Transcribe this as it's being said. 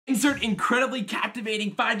Insert incredibly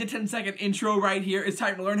captivating 5 to 10 second intro right here. It's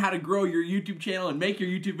time to learn how to grow your YouTube channel and make your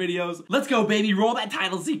YouTube videos. Let's go, baby. Roll that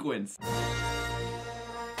title sequence.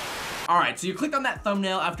 Alright, so you clicked on that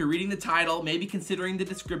thumbnail after reading the title, maybe considering the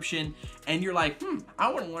description, and you're like,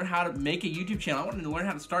 I want to learn how to make a YouTube channel. I want to learn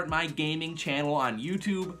how to start my gaming channel on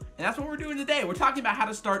YouTube. And that's what we're doing today. We're talking about how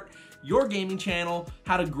to start your gaming channel,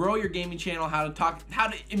 how to grow your gaming channel, how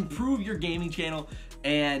to improve your gaming channel,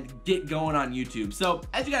 and get going on YouTube. So,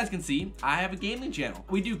 as you guys can see, I have a gaming channel.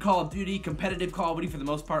 We do Call of Duty, competitive Call of Duty for the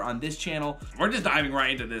most part on this channel. We're just diving right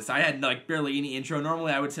into this. I had like barely any intro.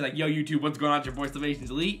 Normally I would say like, yo YouTube, what's going on? It's your boy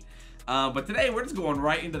SalvationsElite. But today we're just going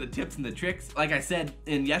right into the tips and the tricks. Like I said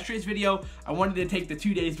in yesterday's video, I wanted to take the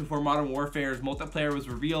 2 days before Modern Warfare's multiplayer was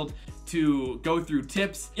revealed to go through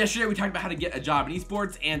tips. Yesterday we talked about how to get a job in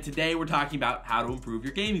esports, and today we're talking about how to improve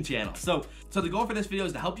your gaming channel. So the goal for this video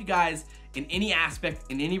is to help you guys in any aspect,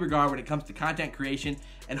 in any regard when it comes to content creation,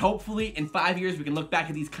 and hopefully in 5 years we can look back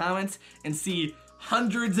at these comments and see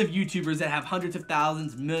hundreds of YouTubers that have hundreds of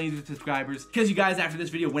thousands, millions of subscribers, because you guys after this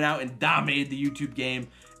video went out and dominated the YouTube game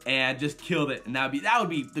and just killed it. And that would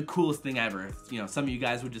be the coolest thing ever. If, you know, some of you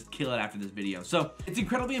guys would just kill it after this video. So it's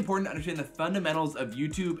incredibly important to understand the fundamentals of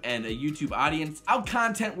YouTube and a YouTube audience, how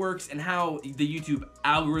content works and how the YouTube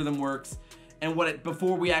algorithm works, and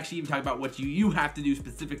before we actually even talk about what you have to do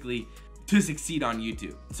specifically to succeed on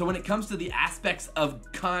YouTube. So when it comes to the aspects of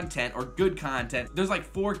content or good content, there's like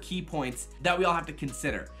 4 key points that we all have to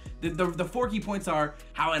consider. The 4 key points are: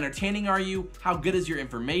 how entertaining are you? How good is your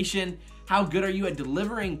information? How good are you at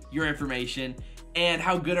delivering your information? And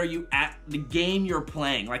how good are you at the game you're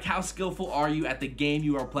playing? Like, how skillful are you at the game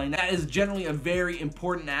you are playing? That is generally a very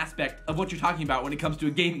important aspect of what you're talking about when it comes to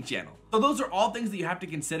a gaming channel. So those are all things that you have to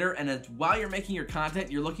consider, and while you're making your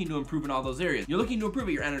content, you're looking to improve in all those areas. You're looking to improve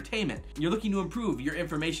your entertainment. You're looking to improve your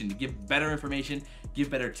information, to give better information, give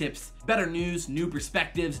better tips, better news, new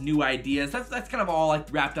perspectives, new ideas. That's kind of all like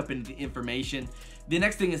wrapped up into information. The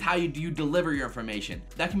next thing is how do you deliver your information.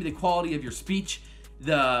 That can be the quality of your speech,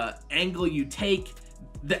 the angle you take,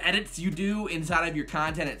 the edits you do inside of your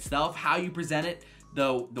content itself, how you present it,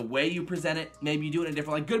 the way you present it. Maybe you do it in a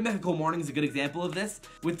different, like Good Mythical Morning is a good example of this.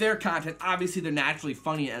 With their content, obviously they're naturally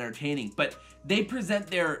funny and entertaining, but they present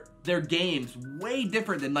their games way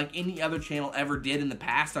different than like any other channel ever did in the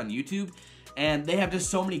past on YouTube. And they have just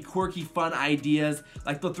so many quirky, fun ideas.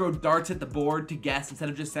 Like, they'll throw darts at the board to guess instead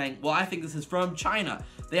of just saying, well, I think this is from China.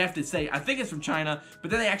 They have to say, I think it's from China,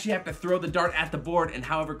 but then they actually have to throw the dart at the board, and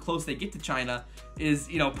however close they get to China is,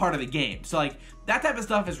 you know, part of the game. So like, that type of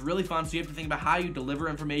stuff is really fun. So you have to think about how you deliver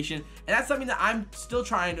information, and that's something that I'm still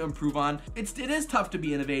trying to improve on. It is tough to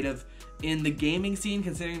be innovative in the gaming scene,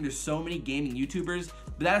 considering there's so many gaming YouTubers,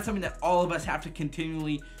 but that is something that all of us have to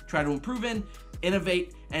continually try to improve in,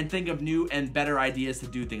 innovate, and think of new and better ideas to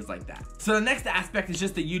do things like that. So the next aspect is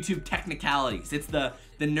just the YouTube technicalities. It's the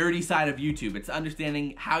nerdy side of YouTube. It's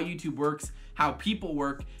understanding how YouTube works, how people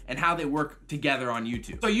work, and how they work together on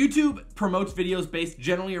YouTube. So YouTube promotes videos based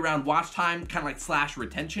generally around watch time, kind of like /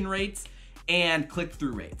 retention rates, and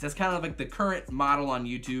click-through rates. That's kind of like the current model on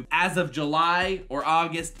YouTube. As of July or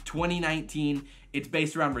August 2019, it's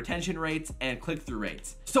based around retention rates and click-through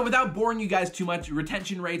rates. So without boring you guys too much,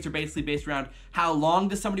 retention rates are basically based around how long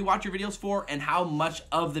does somebody watch your videos for and how much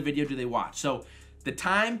of the video do they watch. So the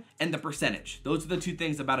time and the percentage. Those are the 2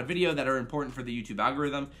 things about a video that are important for the YouTube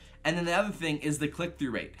algorithm. And then the other thing is the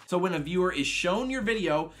click-through rate. So when a viewer is shown your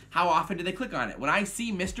video, how often do they click on it? When I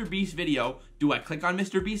see Mr. Beast's video, do I click on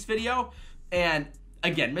Mr. Beast's video? And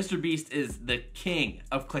again, Mr. Beast is the king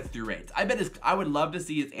of click-through rates. I would love to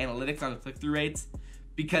see his analytics on the click-through rates,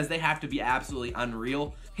 because they have to be absolutely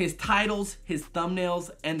unreal. His titles, his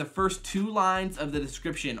thumbnails, and the first 2 lines of the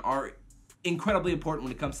description are incredibly important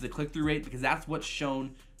when it comes to the click-through rate, because that's what's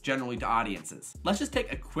shown generally to audiences. Let's just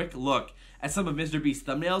take a quick look at some of Mr. Beast's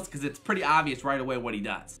thumbnails, because it's pretty obvious right away what he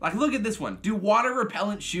does. Like, look at this one. Do water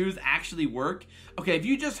repellent shoes actually work? Okay, if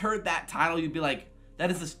you just heard that title, you'd be like, that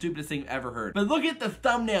is the stupidest thing I've ever heard. But look at the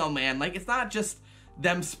thumbnail, man. Like, it's not just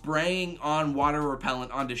them spraying on water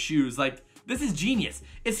repellent onto shoes. Like, this is genius.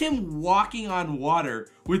 It's him walking on water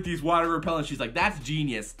with these water repellent shoes. Like, that's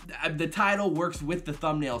genius. The title works with the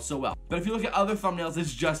thumbnail so well. But if you look at other thumbnails,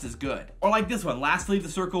 it's just as good. Or like this one, last leave the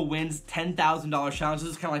circle wins $10,000 challenge. This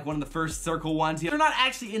is kind of like one of the first circle ones. They're not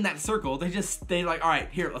actually in that circle. They're like, all right,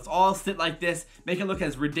 here, let's all sit like this. Make it look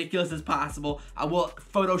as ridiculous as possible. I will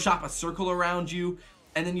Photoshop a circle around you,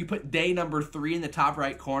 and then you put day number 3 in the top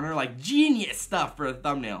right corner. Like, genius stuff for a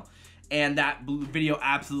thumbnail. And that video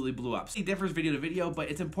absolutely blew up. It differs video to video,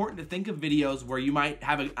 but it's important to think of videos where you might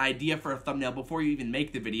have an idea for a thumbnail before you even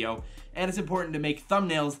make the video. And it's important to make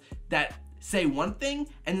thumbnails that say one thing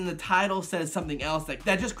and then the title says something else,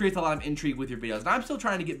 that just creates a lot of intrigue with your videos. And I'm still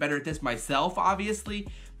trying to get better at this myself, obviously,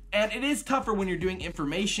 and it is tougher when you're doing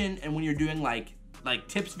information and when you're doing like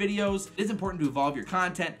tips videos. It is important to evolve your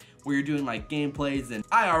content where you're doing like gameplays and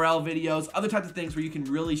IRL videos, other types of things where you can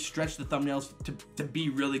really stretch the thumbnails to be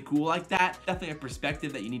really cool like that. Definitely a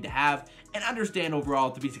perspective that you need to have and understand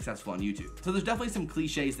overall to be successful on YouTube. So there's definitely some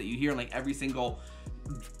cliches that you hear in like every single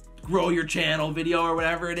grow your channel video or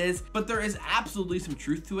whatever it is, but there is absolutely some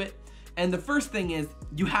truth to it. And the first thing is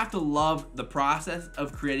you have to love the process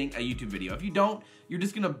of creating a YouTube video. If you don't, you're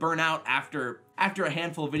just gonna burn out after a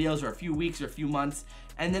handful of videos or a few weeks or a few months,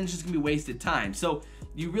 and then it's just gonna be wasted time. So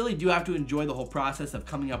you really do have to enjoy the whole process of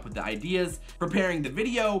coming up with the ideas, preparing the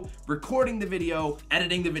video, recording the video,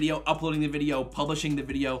 editing the video, uploading the video, publishing the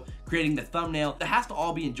video, creating the thumbnail. It has to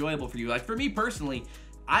all be enjoyable for you. Like for me personally,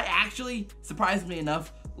 I actually, surprisingly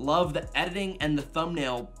enough, love the editing and the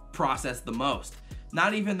thumbnail process the most.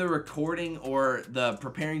 Not even the recording or the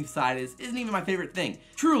preparing side isn't even my favorite thing.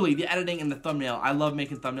 Truly, the editing and the thumbnail, I love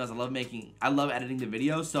making thumbnails, I love editing the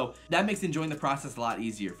videos, so that makes enjoying the process a lot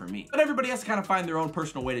easier for me. But everybody has to kind of find their own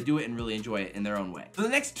personal way to do it and really enjoy it in their own way. So the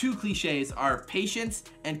next two cliches are patience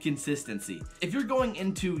and consistency. If you're going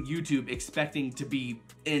into YouTube expecting to be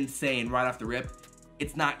insane right off the rip,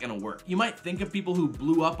 it's not gonna work. You might think of people who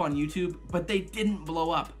blew up on YouTube, but they didn't blow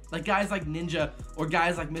up. Like guys like Ninja or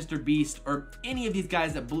guys like Mr. Beast or any of these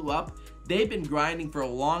guys that blew up, they've been grinding for a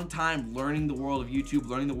long time, learning the world of YouTube,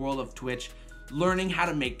 learning the world of Twitch, learning how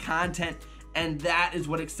to make content, and that is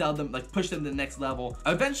what excelled them, like pushed them to the next level.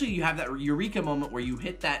 Eventually you have that eureka moment where you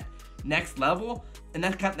hit that next level, and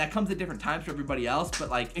that comes at different times for everybody else, but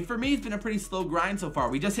like for me, it's been a pretty slow grind so far.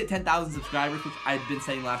 We just hit 10,000 subscribers, which I've been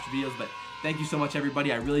saying last videos, but thank you so much,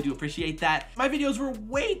 everybody. I really do appreciate that. My videos were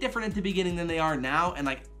way different at the beginning than they are now, and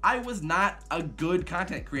like I was not a good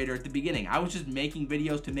content creator at the beginning. I was just making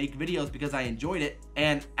videos to make videos because I enjoyed it,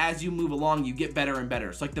 and as you move along, you get better and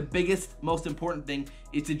better. So like the biggest, most important thing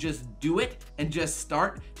is to just do it and just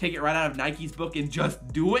start. Take it right out of Nike's book and just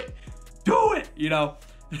do it. Do it, you know?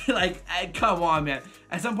 Like, come on, man.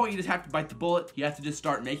 At some point, you just have to bite the bullet. You have to just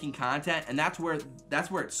start making content, and that's where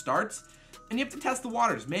it starts. And you have to test the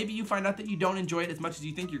waters. Maybe you find out that you don't enjoy it as much as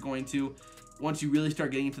you think you're going to once you really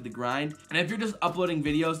start getting into the grind. And if you're just uploading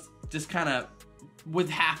videos just kind of with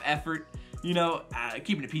half effort, you know,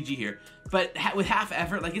 keeping it PG here, but with half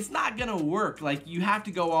effort, like it's not gonna work. Like you have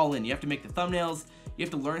to go all in. You have to make the thumbnails. You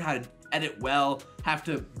have to learn how to edit well, have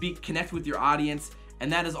to connect with your audience.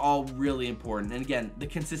 And that is all really important. And again, the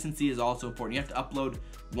consistency is also important. You have to upload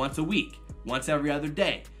once a week, once every other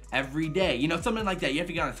day, every day, you know, something like that. You have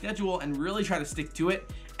to get on a schedule and really try to stick to it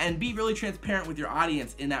and be really transparent with your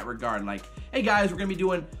audience in that regard. Like, hey guys, we're gonna be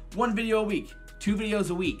doing 1 video a week, 2 videos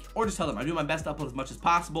a week, or just tell them I do my best to upload as much as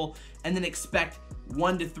possible, and then expect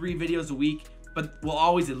 1 to 3 videos a week, but we'll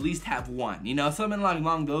always at least have 1, you know, something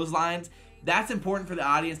along those lines. That's important for the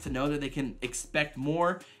audience to know that they can expect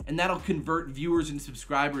more, and that'll convert viewers into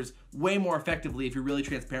subscribers way more effectively if you're really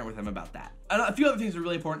transparent with them about that. A few other things that are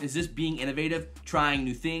really important is just being innovative, trying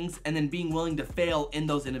new things, and then being willing to fail in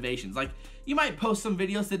those innovations. Like, you might post some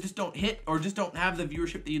videos that just don't hit or just don't have the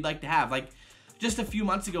viewership that you'd like to have. Like, just a few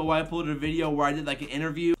months ago, I uploaded a video where I did like an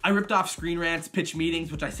interview. I ripped off Screen Rant's pitch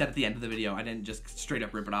meetings, which I said at the end of the video. I didn't just straight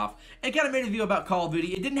up rip it off. And kind of made a video about Call of Duty.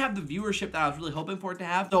 It didn't have the viewership that I was really hoping for it to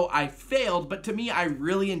have, so I failed. But to me, I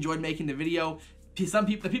really enjoyed making the video.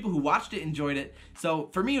 The people who watched it enjoyed it. So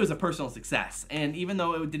for me, it was a personal success. And even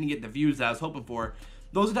though it didn't get the views that I was hoping for,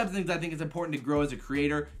 those are the types of things I think is important to grow as a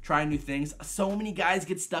creator, try new things. So many guys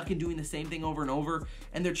get stuck in doing the same thing over and over,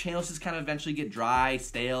 and their channels just kind of eventually get dry,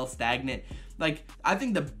 stale, stagnant. Like, I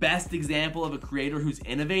think the best example of a creator who's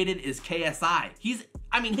innovated is KSI. His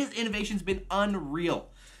innovation's been unreal.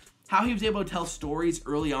 How he was able to tell stories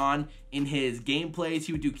early on in his gameplays.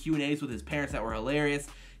 He would do Q&As with his parents that were hilarious.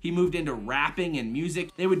 He moved into rapping and music.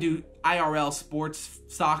 They would do IRL sports,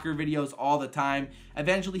 soccer videos all the time.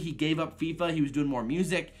 Eventually, he gave up FIFA. He was doing more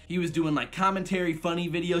music. He was doing like commentary, funny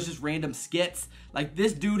videos, just random skits. Like,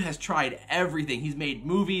 this dude has tried everything. He's made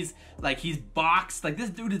movies, like he's boxed. Like, this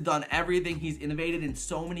dude has done everything. He's innovated in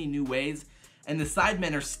so many new ways. And the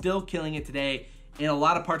Sidemen are still killing it today in a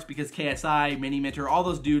lot of parts because KSI, Mini Mentor, all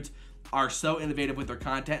those dudes are so innovative with their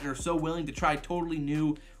content and are so willing to try totally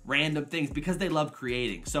new, random things because they love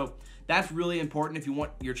creating. So that's really important if you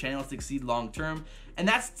want your channel to succeed long term. And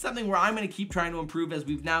that's something where I'm going to keep trying to improve as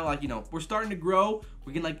we've now, like, you know, we're starting to grow.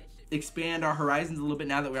 We can like expand our horizons a little bit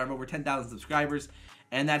now that we have over 10,000 subscribers.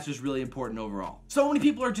 And that's just really important overall. So many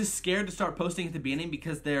people are just scared to start posting at the beginning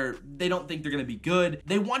because they don't think they're going to be good.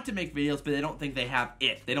 They want to make videos, but they don't think they have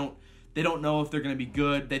it. They don't know if they're gonna be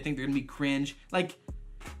good. They think they're gonna be cringe. Like,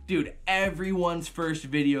 dude, everyone's first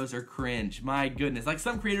videos are cringe. My goodness. Like,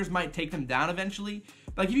 some creators might take them down eventually.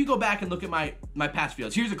 Like, if you go back and look at my past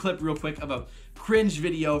videos, here's a clip real quick of a cringe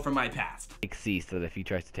video from my past. C, so that if he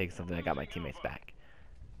tries to take something, I got my teammates back.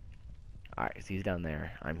 Alright, so he's down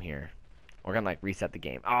there. I'm here. We're gonna, like, reset the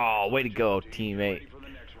game. Oh, way to go, teammate.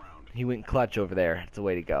 He went clutch over there. It's a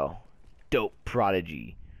way to go. Dope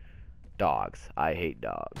prodigy. Dogs. I hate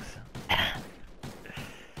dogs.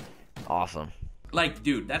 Awesome. Like,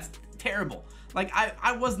 dude, that's terrible. Like,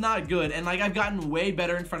 I was not good, and like, I've gotten way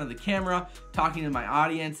better in front of the camera, talking to my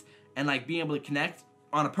audience, and like being able to connect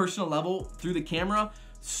on a personal level through the camera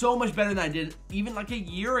so much better than I did even like a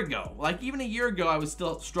year ago. Like, even a year ago, I was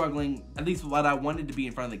still struggling, at least what I wanted to be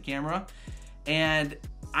in front of the camera, and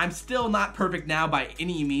I'm still not perfect now by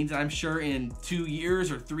any means, and I'm sure in 2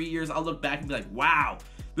 years or 3 years, I'll look back and be like, wow,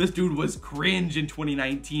 this dude was cringe in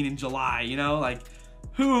 2019 in July, you know? Like,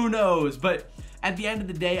 who knows? But at the end of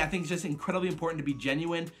the day, I think it's just incredibly important to be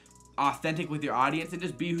genuine, authentic with your audience, and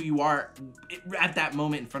just be who you are at that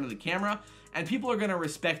moment in front of the camera. And people are gonna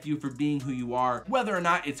respect you for being who you are, whether or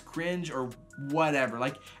not it's cringe or whatever.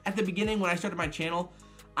 Like, at the beginning, when I started my channel,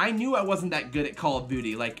 I knew I wasn't that good at Call of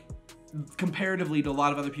Duty, like, comparatively to a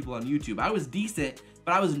lot of other people on YouTube. I was decent,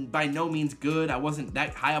 but I was by no means good. I wasn't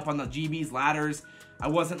that high up on the GB's ladders. I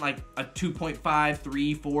wasn't like a 2.5,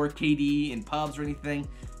 3, 4 KD in pubs or anything.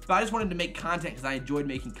 But I just wanted to make content because I enjoyed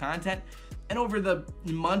making content. And over the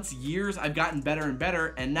months, years, I've gotten better and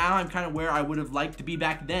better. And now I'm kind of where I would have liked to be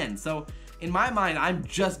back then. So in my mind, I'm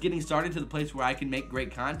just getting started to the place where I can make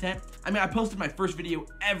great content. I mean, I posted my first video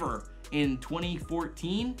ever in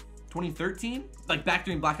 2013, like back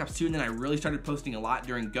during Black Ops 2, and then I really started posting a lot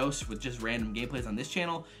during Ghost with just random gameplays on this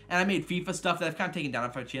channel. And I made FIFA stuff that I've kind of taken down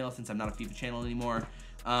off my channel since I'm not a FIFA channel anymore.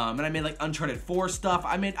 And I made like Uncharted 4 stuff.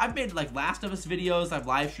 I've made like Last of Us videos. I've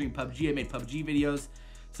live streamed PUBG. I made PUBG videos.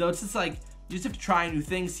 So it's just like, you just have to try new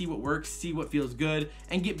things, see what works, see what feels good,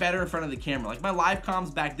 and get better in front of the camera. Like, my live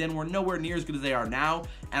comms back then were nowhere near as good as they are now,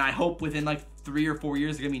 and I hope within like 3 or 4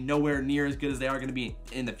 years they're gonna be nowhere near as good as they are gonna be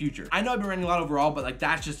in the future. I know I've been running a lot overall, but like,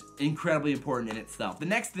 that's just incredibly important in itself. The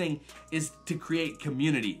next thing is to create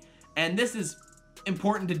community, and this is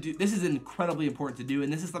important to do. This is incredibly important to do,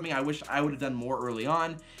 and this is something I wish I would have done more early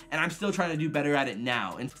on, and I'm still trying to do better at it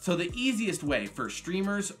now. And so the easiest way for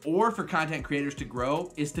streamers or for content creators to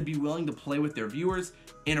grow is to be willing to play with their viewers,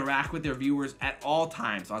 interact with their viewers at all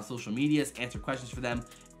times on social medias, answer questions for them,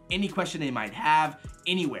 any question they might have,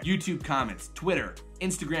 anywhere. YouTube comments, Twitter,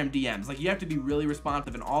 Instagram DMs. Like, you have to be really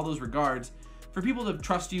responsive in all those regards for people to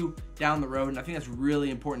trust you down the road, and I think that's really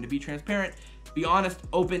important, to be transparent, be honest,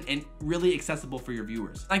 open, and really accessible for your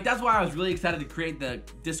viewers. Like, that's why I was really excited to create the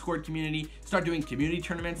Discord community, start doing community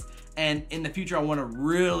tournaments, and in the future, I wanna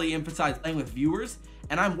really emphasize playing with viewers,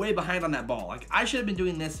 and I'm way behind on that ball. Like, I should have been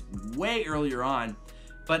doing this way earlier on,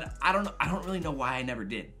 but I don't really know why I never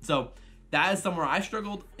did. So that is somewhere I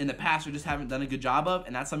struggled in the past or just haven't done a good job of,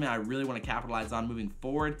 and that's something I really want to capitalize on moving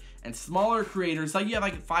forward. And smaller creators, like you have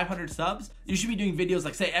like 500 subs, you should be doing videos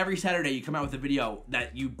like, say, every Saturday you come out with a video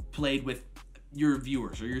that you played with your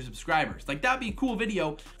viewers or your subscribers. Like, that'd be a cool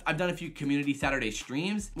video. I've done a few community Saturday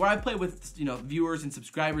streams where I played with, you know, viewers and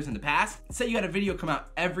subscribers in the past. Say you had a video come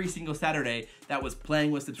out every single Saturday that was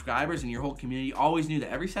playing with subscribers, and your whole community always knew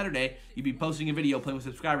that every Saturday you'd be posting a video playing with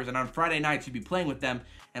subscribers, and on Friday nights you'd be playing with them,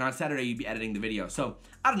 and on Saturday you'd be editing the video. So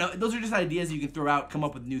I don't know, those are just ideas you can throw out, come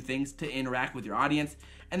up with new things to interact with your audience,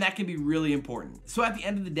 and that can be really important. So at the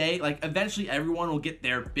end of the day, like, eventually everyone will get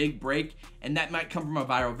their big break, and that might come from a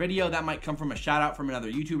viral video, that might come from a shout out from another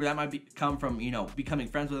YouTuber, that might come from, you know, becoming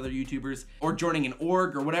friends with other YouTubers, or joining an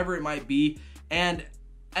org, or whatever it might be. And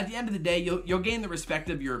at the end of the day, you'll gain the respect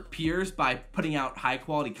of your peers by putting out high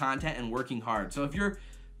quality content and working hard. So if you're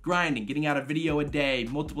grinding, getting out a video a day,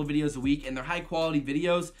 multiple videos a week, and they're high quality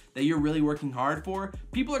videos that you're really working hard for,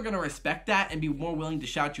 people are gonna respect that and be more willing to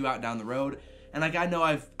shout you out down the road. And like, I know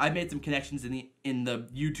I've made some connections in the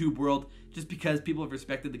YouTube world just because people have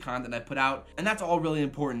respected the content I put out, and that's all really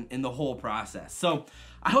important in the whole process. So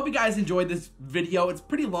I hope you guys enjoyed this video. It's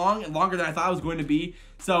pretty long and longer than I thought it was going to be.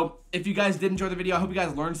 So if you guys did enjoy the video, I hope you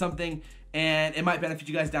guys learned something, and it might benefit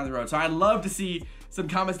you guys down the road. So I'd love to see some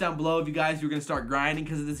comments down below of you guys who are gonna start grinding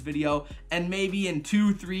because of this video, and maybe in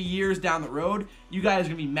 2-3 years down the road, you guys are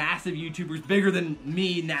gonna be massive YouTubers, bigger than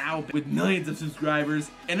me now, with millions of subscribers,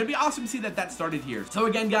 and it'd be awesome to see that started here. So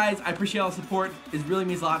again, guys, I appreciate all the support. It really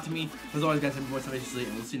means a lot to me. As always, guys, I'm your boy SalvationsElite,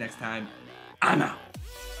 and we'll see you next time. I'm out.